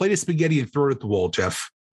take a plate of spaghetti and throw it at the wall,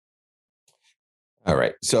 Jeff. All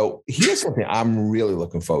right. So here's something I'm really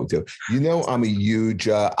looking forward to. I'm a huge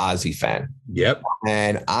Ozzy fan. Yep.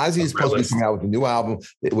 And Ozzy is supposed to be coming out with a new album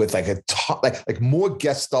with like a top, like more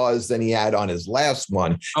guest stars than he had on his last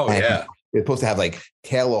one. Oh, and yeah. They're supposed to have like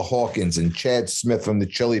Taylor Hawkins and Chad Smith from the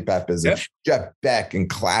Chili Peppers and Jeff Beck and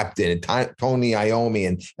Clapton and Tony Iommi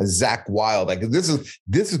and Zach Wilde. Like this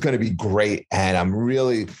is going to be great. And I'm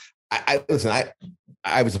really, I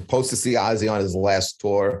was supposed to see Ozzy on his last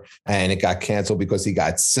tour and it got canceled because he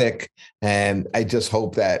got sick. And I just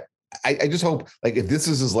hope that I just hope like if this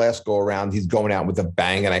is his last go around, he's going out with a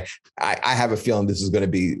bang. And I have a feeling this is going to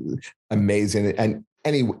be amazing. And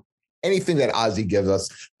anything that Ozzy gives us,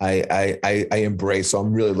 I embrace. So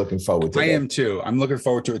I'm really looking forward to it. I am too. I'm looking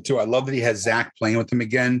forward to it too. I love that he has Zach playing with him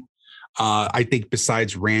again. I think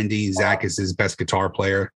besides Randy, Zach is his best guitar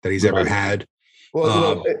player that he's ever had.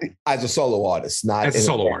 Well, as a solo artist, not as a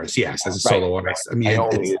solo artist. Yes, as a solo artist. I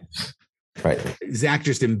mean, right. Zach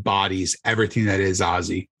just embodies everything that is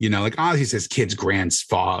Ozzy. You know, like Ozzy's his kid's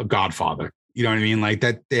godfather. You know what I mean? Like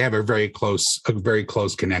that, they have a very close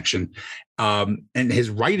connection. And his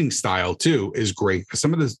writing style too is great.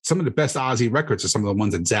 Some of the best Ozzy records are some of the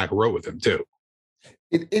ones that Zach wrote with him too.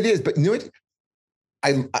 It is, but you know what?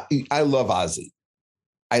 I love Ozzy.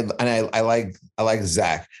 I like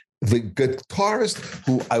Zach. The guitarist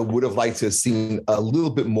who I would have liked to have seen a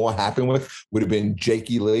little bit more happen with would have been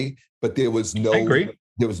Jakey Lee, but there was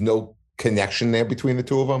no connection there between the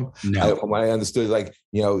two of them. No. From what I understood, like,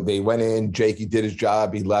 you know, they went in, Jakey did his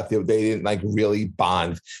job, he left. They didn't like really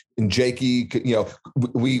bond. And Jakey, you know,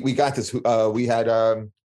 we got this. We had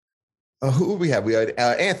who we had? We had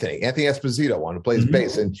Anthony Esposito on who plays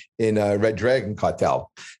bass in Red Dragon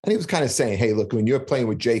Cartel, and he was kind of saying, "Hey, look, when you're playing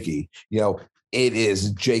with Jakey, you know, it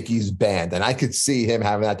is Jakey's band," and I could see him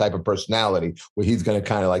having that type of personality where he's going to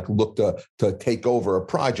kind of like look to take over a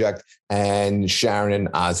project, and Sharon and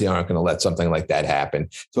Ozzy aren't going to let something like that happen.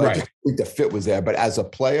 So I just think the fit was there, but as a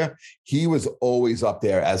player, he was always up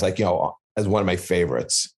there as like, you know, as one of my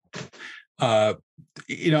favorites.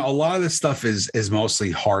 You know, a lot of this stuff is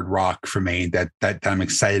mostly hard rock for me that I'm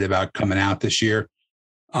excited about coming out this year.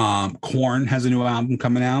 Korn has a new album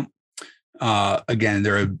coming out. Again,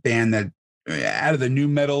 they're a band that out of the new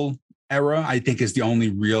metal era, I think is the only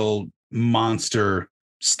real monster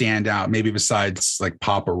standout, maybe besides like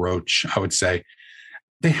Papa Roach, I would say.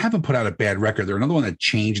 They haven't put out a bad record. They're another one that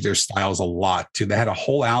changed their styles a lot too. They had a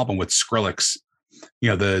whole album with Skrillex, you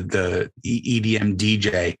know, the EDM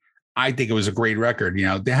DJ. I think it was a great record. You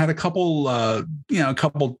know, they had a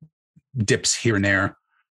couple dips here and there,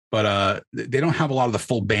 but they don't have a lot of the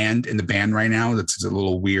full band in the band right now. That's a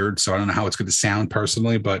little weird. So I don't know how it's going to sound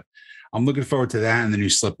personally, but I'm looking forward to that and the new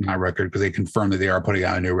Slipknot record because they confirmed that they are putting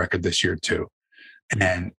out a new record this year too.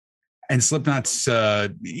 And Slipknot's,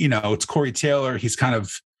 you know, it's Corey Taylor. He's kind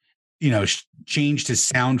of, you know, changed his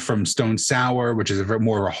sound from Stone Sour, which is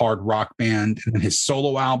more of a hard rock band. And then his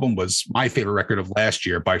solo album was my favorite record of last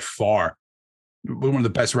year by far. One of the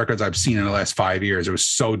best records I've seen in the last 5 years. It was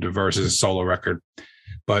so diverse as a solo record,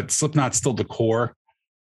 but Slipknot's still the core.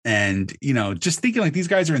 And, you know, just thinking like these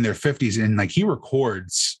guys are in their 50s and like he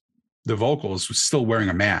records the vocals still wearing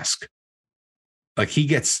a mask. Like he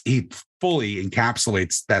fully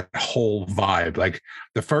encapsulates that whole vibe. Like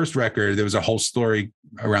the first record, there was a whole story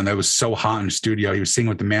around that. It was so hot in the studio. He was singing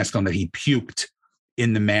with the mask on that he puked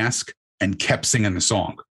in the mask and kept singing the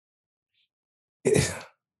song.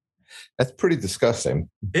 That's pretty disgusting.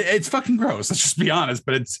 It's fucking gross. Let's just be honest,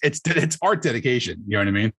 but it's art dedication. You know what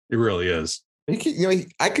I mean? It really is. He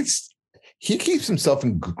keeps himself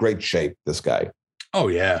in great shape, this guy. Oh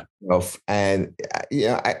yeah. And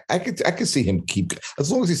yeah, I could see him keep, as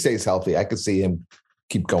long as he stays healthy, I could see him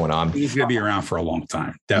keep going on. He's going to be around for a long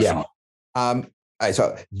time. Definitely. Yeah. All right,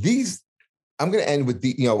 so I'm going to end with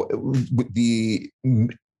the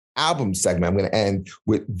album segment. I'm going to end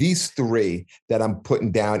with these three that I'm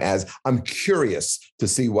putting down as I'm curious to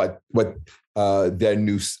see what their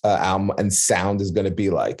new album and sound is going to be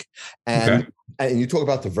like. And you talk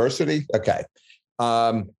about diversity. Okay.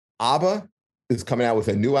 ABBA is coming out with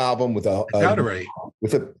a new album with a out already.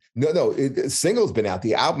 The single's been out.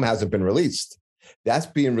 The album hasn't been released. That's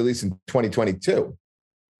being released in 2022.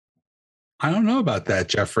 I don't know about that,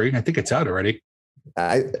 Jeffrey. I think it's out already.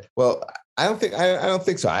 I don't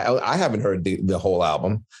think so. I haven't heard the whole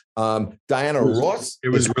album. Diana Ross. It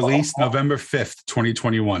was released November 5th,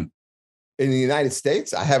 2021. In the United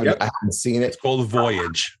States. I haven't seen it. It's called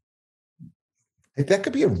Voyage. That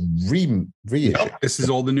could be a reissue. Nope, this is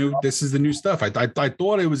the new stuff. I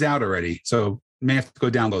thought it was out already. So you may have to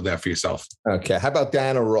go download that for yourself. Okay. How about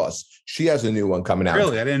Diana Ross? She has a new one coming out.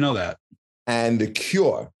 Really? I didn't know that. And The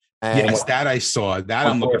Cure. And yes, that I saw. That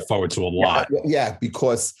I'm looking forward to a lot. Yeah,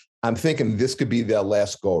 because I'm thinking this could be their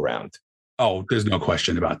last go around. Oh, there's no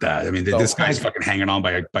question about that. I mean, this guy's fucking hanging on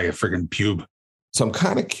by a freaking pube. So I'm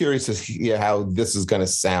kind of curious to hear how this is going to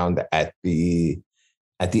sound at the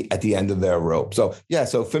end of their rope. So yeah,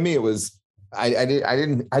 so for me it was I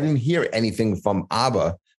didn't hear anything from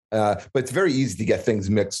ABBA, but it's very easy to get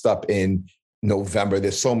things mixed up in November.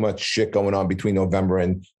 There's so much shit going on between November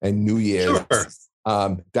and New Year's. Sure.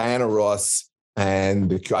 Diana Ross and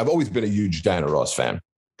The Cure. I've always been a huge Diana Ross fan.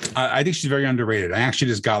 I think she's very underrated. I actually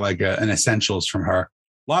just got like an essentials from her.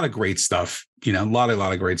 A lot of great stuff, a lot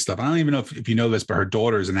of great stuff. I don't even know if you know this, but her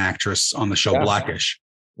daughter is an actress on the show Blackish.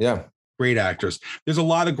 Yeah. Great actress. There's a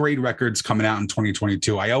lot of great records coming out in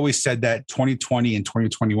 2022. I always said that 2020 and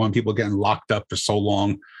 2021, people getting locked up for so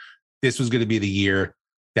long. This was going to be the year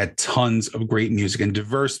that tons of great music and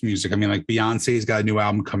diverse music. I mean, like Beyonce's got a new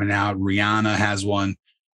album coming out. Rihanna has one.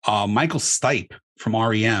 Michael Stipe from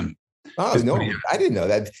REM. Oh, no, I didn't know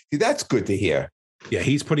that. See, that's good to hear. Yeah,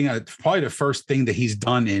 he's putting out probably the first thing that he's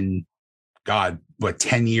done in,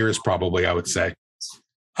 10 years probably, I would say.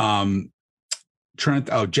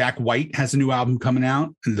 Jack White has a new album coming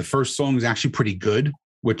out, and the first song is actually pretty good,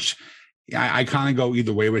 which I kind of go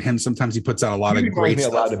either way with him. Sometimes he puts out a lot of great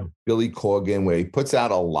stuff. A lot of Billy Corgan, where he puts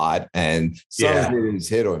out a lot, and some of it is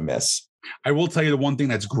hit or miss. I will tell you the one thing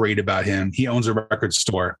that's great about him. He owns a record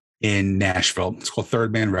store in Nashville. It's called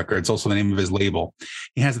Third Man Records. It's also the name of his label.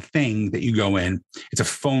 He has a thing that you go in. It's a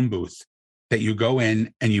phone booth that you go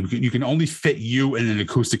in, and you can only fit you and an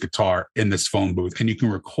acoustic guitar in this phone booth, and you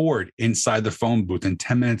can record inside the phone booth. And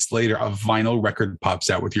 10 minutes later, a vinyl record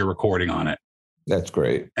pops out with your recording on it. That's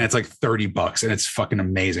great. And it's like $30, and it's fucking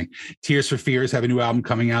amazing. Tears for Fears have a new album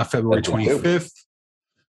coming out February 25th.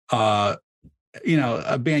 A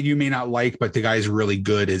band you may not like, but the guy's really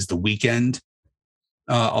good, is The Weeknd.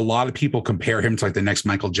 A lot of people compare him to like the next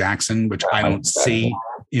Michael Jackson, which I don't see,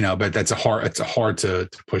 but it's hard to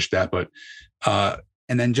push that. But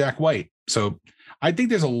and then Jack White. So I think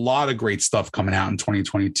there's a lot of great stuff coming out in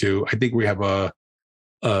 2022. I think we have a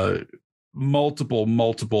multiple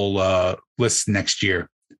lists next year.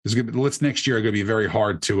 The lists next year are going to be very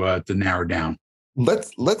hard to narrow down.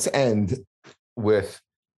 Let's end with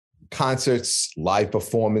concerts, live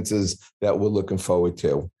performances that we're looking forward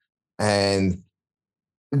to, and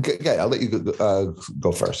I'll let you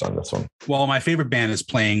go first on this one. Well, my favorite band is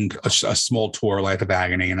playing a small tour, Life of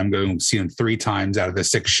Agony, and I'm going to see them 3 times out of the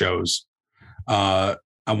 6 shows. I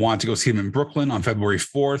want to go see them in Brooklyn on February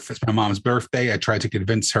 4th. It's my mom's birthday. I tried to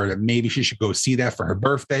convince her that maybe she should go see that for her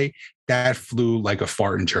birthday. That flew like a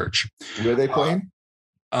fart in church. Where are they playing?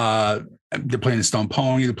 They're playing in Stone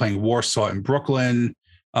Pony. They're playing Warsaw in Brooklyn.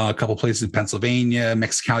 A couple places in Pennsylvania,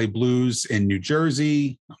 Mexicali Blues in New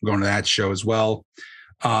Jersey. I'm going to that show as well.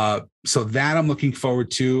 So that I'm looking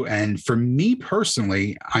forward to. And for me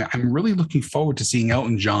personally, I'm really looking forward to seeing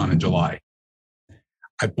Elton John in July.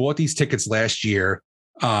 I bought these tickets last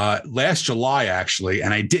July, actually,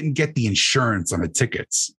 and I didn't get the insurance on the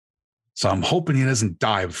tickets. So I'm hoping he doesn't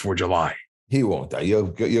die before July. He won't die. You're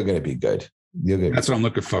going to be good. That's what I'm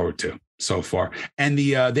looking forward to so far. And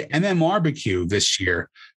the MMRBQ this year,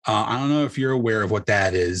 I don't know if you're aware of what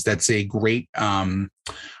that is. That's a great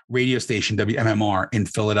radio station, WMMR in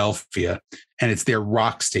Philadelphia, and it's their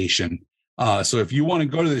rock station. So if you want to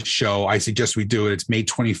go to the show, I suggest we do it. It's May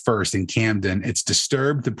 21st in Camden. It's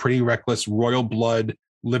Disturbed, The Pretty Reckless, Royal Blood,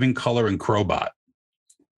 Living Colour, and Crowbot.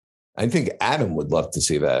 I think Adam would love to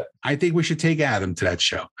see that. I think we should take Adam to that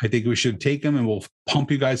show. I think we should take him, and we'll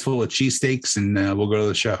pump you guys full of cheesesteaks, and we'll go to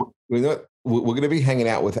the show. We're going to be hanging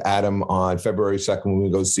out with Adam on February 2nd when we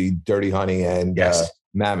go see Dirty Honey and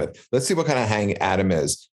Mammoth. Let's see what kind of hang Adam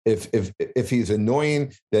is. If he's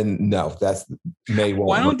annoying, then no, that's May 1.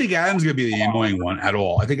 Well, I don't think Adam's going to be the annoying one at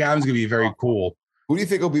all. I think Adam's going to be very cool. Who do you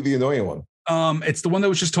think will be the annoying one? It's the one that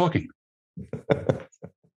was just talking.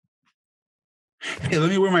 Hey, let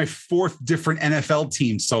me wear my 4th different NFL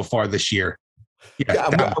team so far this year. Yeah,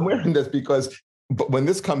 I'm wearing this because when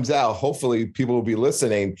this comes out, hopefully people will be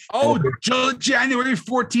listening. Oh, January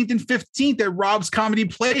 14th and 15th at Rob's Comedy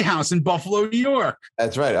Playhouse in Buffalo, New York.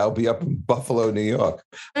 That's right. I'll be up in Buffalo, New York.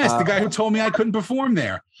 Yes, the guy who told me I couldn't perform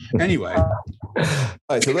there. Anyway. All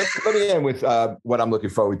right, so let me end with what I'm looking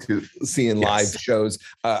forward to seeing live shows.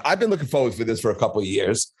 I've been looking forward to this for a couple of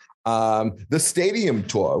years. The stadium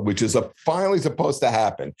tour, which is finally supposed to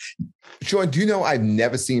happen. Sean, do you know I've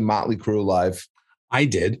never seen Motley Crue live? I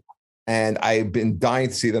did. And I've been dying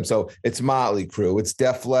to see them. So it's Motley Crue, it's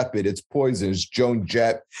Def Leppard, it's Poison, it's Joan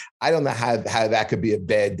Jett. I don't know how that could be a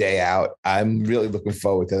bad day out. I'm really looking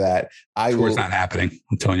forward to that. It's not happening.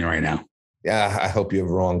 I'm telling you right now. Yeah, I hope you're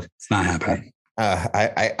wrong. It's not happening.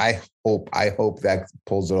 I hope that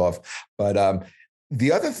pulls it off. But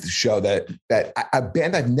the other show that a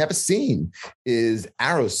band I've never seen is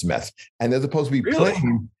Aerosmith, and they're supposed to be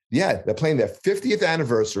playing. Yeah, they're playing their 50th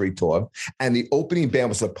anniversary tour, and the opening band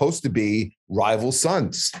was supposed to be Rival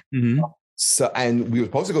Sons. Mm-hmm. So, and we were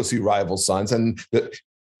supposed to go see Rival Sons, and the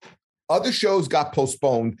other shows got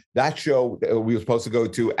postponed. That show we were supposed to go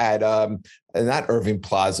to at not Irving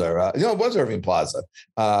Plaza. It was Irving Plaza.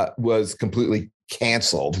 Was completely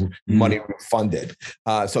canceled, money refunded.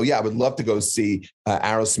 So yeah, I would love to go see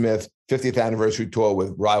Aerosmith 50th anniversary tour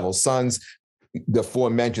with Rival Sons. The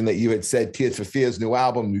aforementioned that you had said, Tears for Fears, new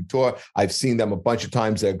album, new tour. I've seen them a bunch of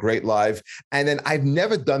times. They're great live. And then I've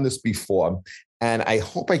never done this before, and I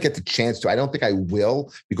hope I get the chance to. I don't think I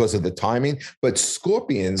will because of the timing, but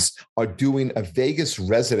Scorpions are doing a Vegas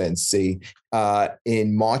residency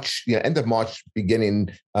in March, end of March, beginning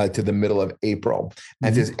to the middle of April. And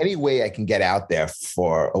if there's any way I can get out there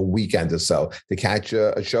for a weekend or so to catch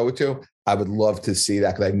a show or two, I would love to see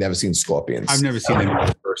that because I've never seen Scorpions. I've never seen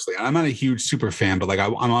them personally. I'm not a huge super fan, but like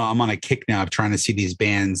I'm on a kick now of trying to see these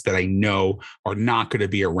bands that I know are not going to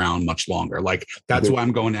be around much longer. Like that's why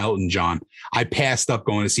I'm going to Elton John. I passed up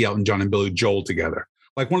going to see Elton John and Billy Joel together.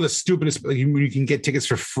 Like one of the stupidest, like you can get tickets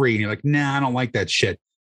for free and you're like, nah, I don't like that shit.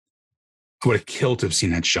 I would have killed to have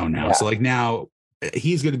seen that show now. Yeah. So like now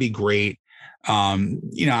he's going to be great.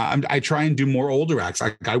 I try and do more older acts.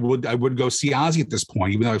 I would go see Ozzy at this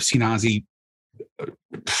point, even though I've seen Ozzy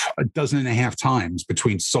a dozen and a half times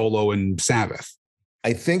between Solo and Sabbath.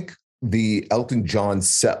 I think the Elton John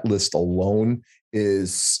set list alone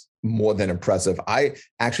is more than impressive. I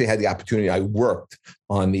actually had the opportunity. I worked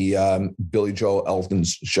on the Billy Joel Elton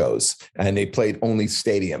shows, and they played only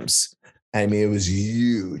stadiums. I mean, it was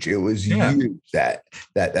huge. It was huge that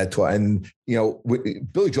tour. And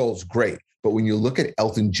Billy Joel's great. But when you look at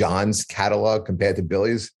Elton John's catalog compared to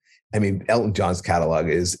Billy's, I mean, Elton John's catalog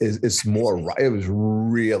is more. It was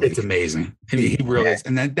really, it's amazing. He really is,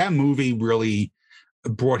 and that movie really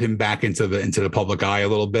brought him back into the public eye a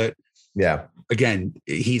little bit. Yeah. Again,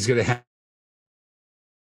 he's going to have.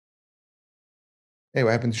 Hey,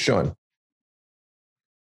 what happened to Sean?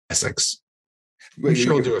 Essex. I'm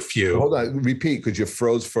sure he'll do a few. Hold on, repeat because you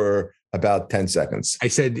froze for about 10 seconds. I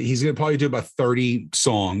said he's going to probably do about 30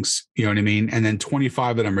 songs, you know what I mean? And then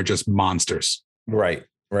 25 of them are just monsters. Right.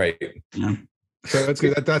 Yeah. So that's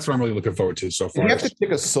good. That's what I'm really looking forward to so far. You have to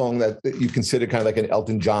pick a song that you consider kind of like an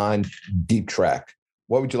Elton John deep track.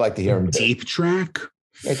 What would you like to hear him do? Deep track?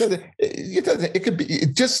 It could be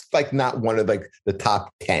just like not one of like the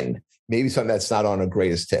top 10. Maybe something that's not on a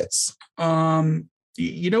greatest hits.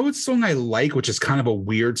 You know what song I like, which is kind of a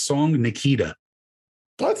weird song? Nikita.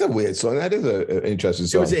 Oh, that's a weird song. That is an interesting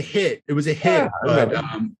song. It was a hit. Yeah, but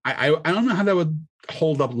I don't know how that would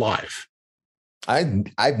hold up live.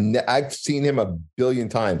 I've seen him a billion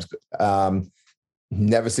times.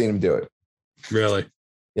 Never seen him do it. Really?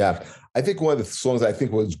 Yeah. I think one of the songs I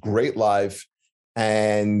think was great live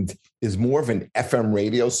and is more of an FM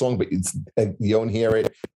radio song, but you don't hear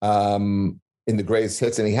it in the greatest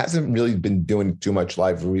hits. And he hasn't really been doing too much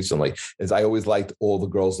live recently, as I always liked All the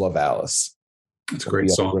Girls Love Alice. It's a great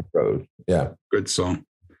song. Road. Yeah. Good song.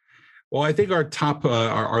 Well, I think our top,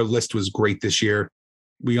 our list was great this year.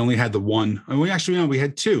 We only had the one. And we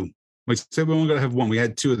had two. We said we only got to have one. We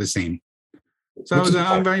had two of the same. So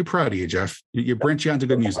I'm very proud of you, Jeff. You're branching out to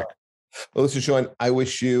good music. Well, listen, Sean, I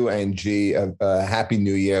wish you and G a happy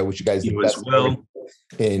new year. I wish you guys the best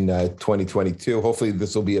in 2022. Hopefully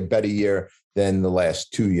this will be a better year than the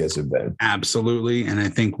last 2 years have been. Absolutely. And I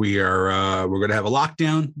think we're going to have a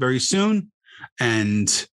lockdown very soon, and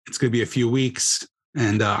it's going to be a few weeks.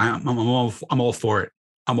 And I'm all for it.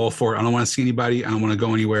 I'm all for it. I don't want to see anybody. I don't want to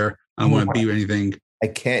go anywhere. I don't want to be anything. I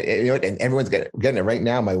can't, and everyone's getting it right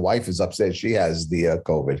now. My wife is upset. She has the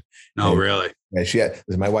COVID. Oh, really? Yeah,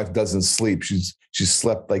 my wife doesn't sleep. She's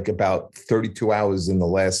slept like about 32 hours in the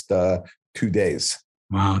last 2 days.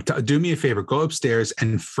 Wow. Do me a favor. Go upstairs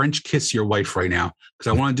and French kiss your wife right now, because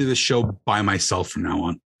I want to do this show by myself from now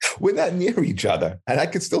on. We're not near each other, and I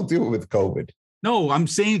can still do it with COVID. No, I'm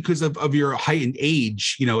saying because of your heightened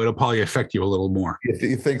age, it'll probably affect you a little more.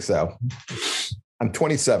 You think so? I'm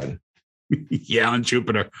 27. Yeah, on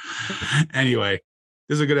Jupiter. Anyway,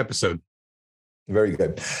 this is a good episode. Very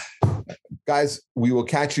good. Guys, we will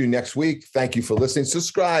catch you next week. Thank you for listening.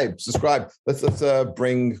 Subscribe. Let's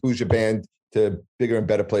bring Who's Your Band to bigger and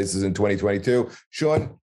better places in 2022.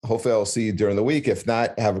 Sean, hopefully I'll see you during the week. If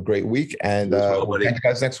not, have a great week. And we'll catch you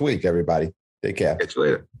guys next week, everybody. Take care. Catch you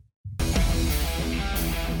later.